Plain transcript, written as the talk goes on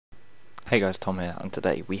Hey guys, Tom here, and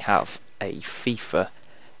today we have a FIFA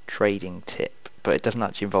trading tip, but it doesn't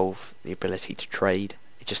actually involve the ability to trade,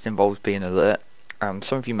 it just involves being alert.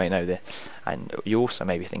 Some of you may know this, and you also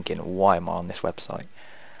may be thinking, why am I on this website?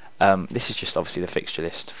 This is just obviously the fixture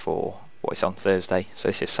list for what is on Thursday, so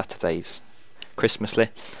this is Saturday's Christmas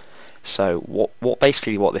list. So what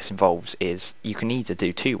this involves is you can either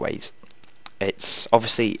do two ways. It's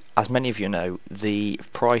obviously, as many of you know, the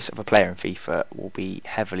price of a player in FIFA will be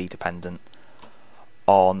heavily dependent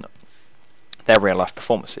on their real life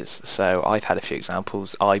performances. So I've had a few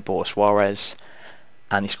examples. I bought Suarez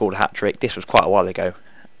and he scored a hat-trick. This was quite a while ago.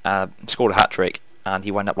 Scored a hat-trick and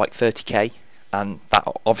he went up like 30k, and that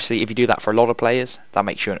obviously, if you do that for a lot of players, that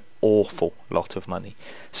makes you an awful lot of money.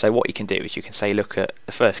 So what you can do is you can say, look at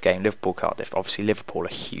the first game, Liverpool-Cardiff. Obviously Liverpool are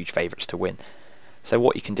huge favourites to win. So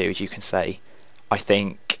what you can do is you can say, I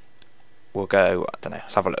think we'll go, I don't know,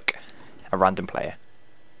 let's have a look. A random player.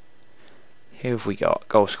 Who have we got?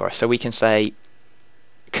 Goal scorer. So we can say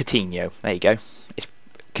Coutinho. There you go. It's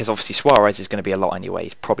because obviously Suarez is going to be a lot anyway.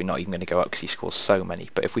 He's probably not even going to go up because he scores so many.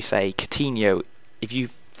 But if we say Coutinho, if you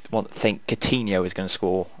want to think Coutinho is going to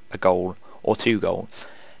score a goal or two goals,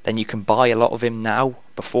 then you can buy a lot of him now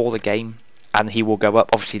before the game, and he will go up.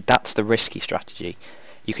 Obviously, that's the risky strategy.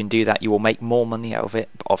 You can do that, you will make more money out of it,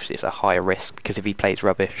 but obviously it's a higher risk, because if he plays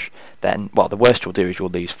rubbish, then, well, the worst you'll do is you'll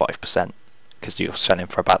lose 5%, because you're selling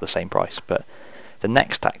for about the same price. But the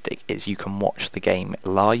next tactic is you can watch the game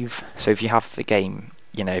live. So if you have the game,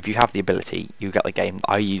 if you have the ability, you get the game.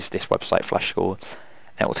 I use this website, Flash Score,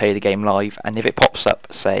 and it will tell you the game live, and if it pops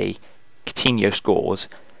up, say, Coutinho scores,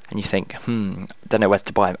 and you think, don't know whether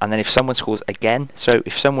to buy him, and then if someone scores again, so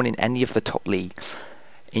if someone in any of the top leagues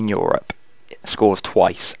in Europe scores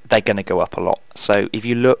twice, they're going to go up a lot. So if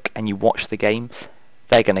you look and you watch the game,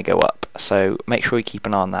 they're going to go up. So make sure you keep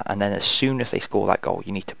an eye on that, and then as soon as they score that goal,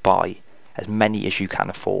 you need to buy as many as you can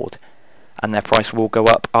afford, and their price will go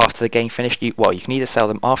up after the game finished. You can either sell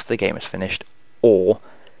them after the game is finished, or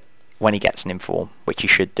when he gets an inform, which you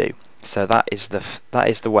should do. So that is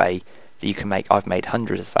the way that you can make. I've made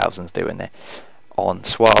hundreds of thousands doing it on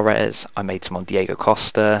Suarez. I made some on Diego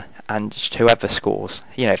Costa, and just whoever scores.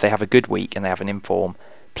 If they have a good week and they have an inform,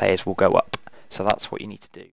 players will go up. So that's what you need to do.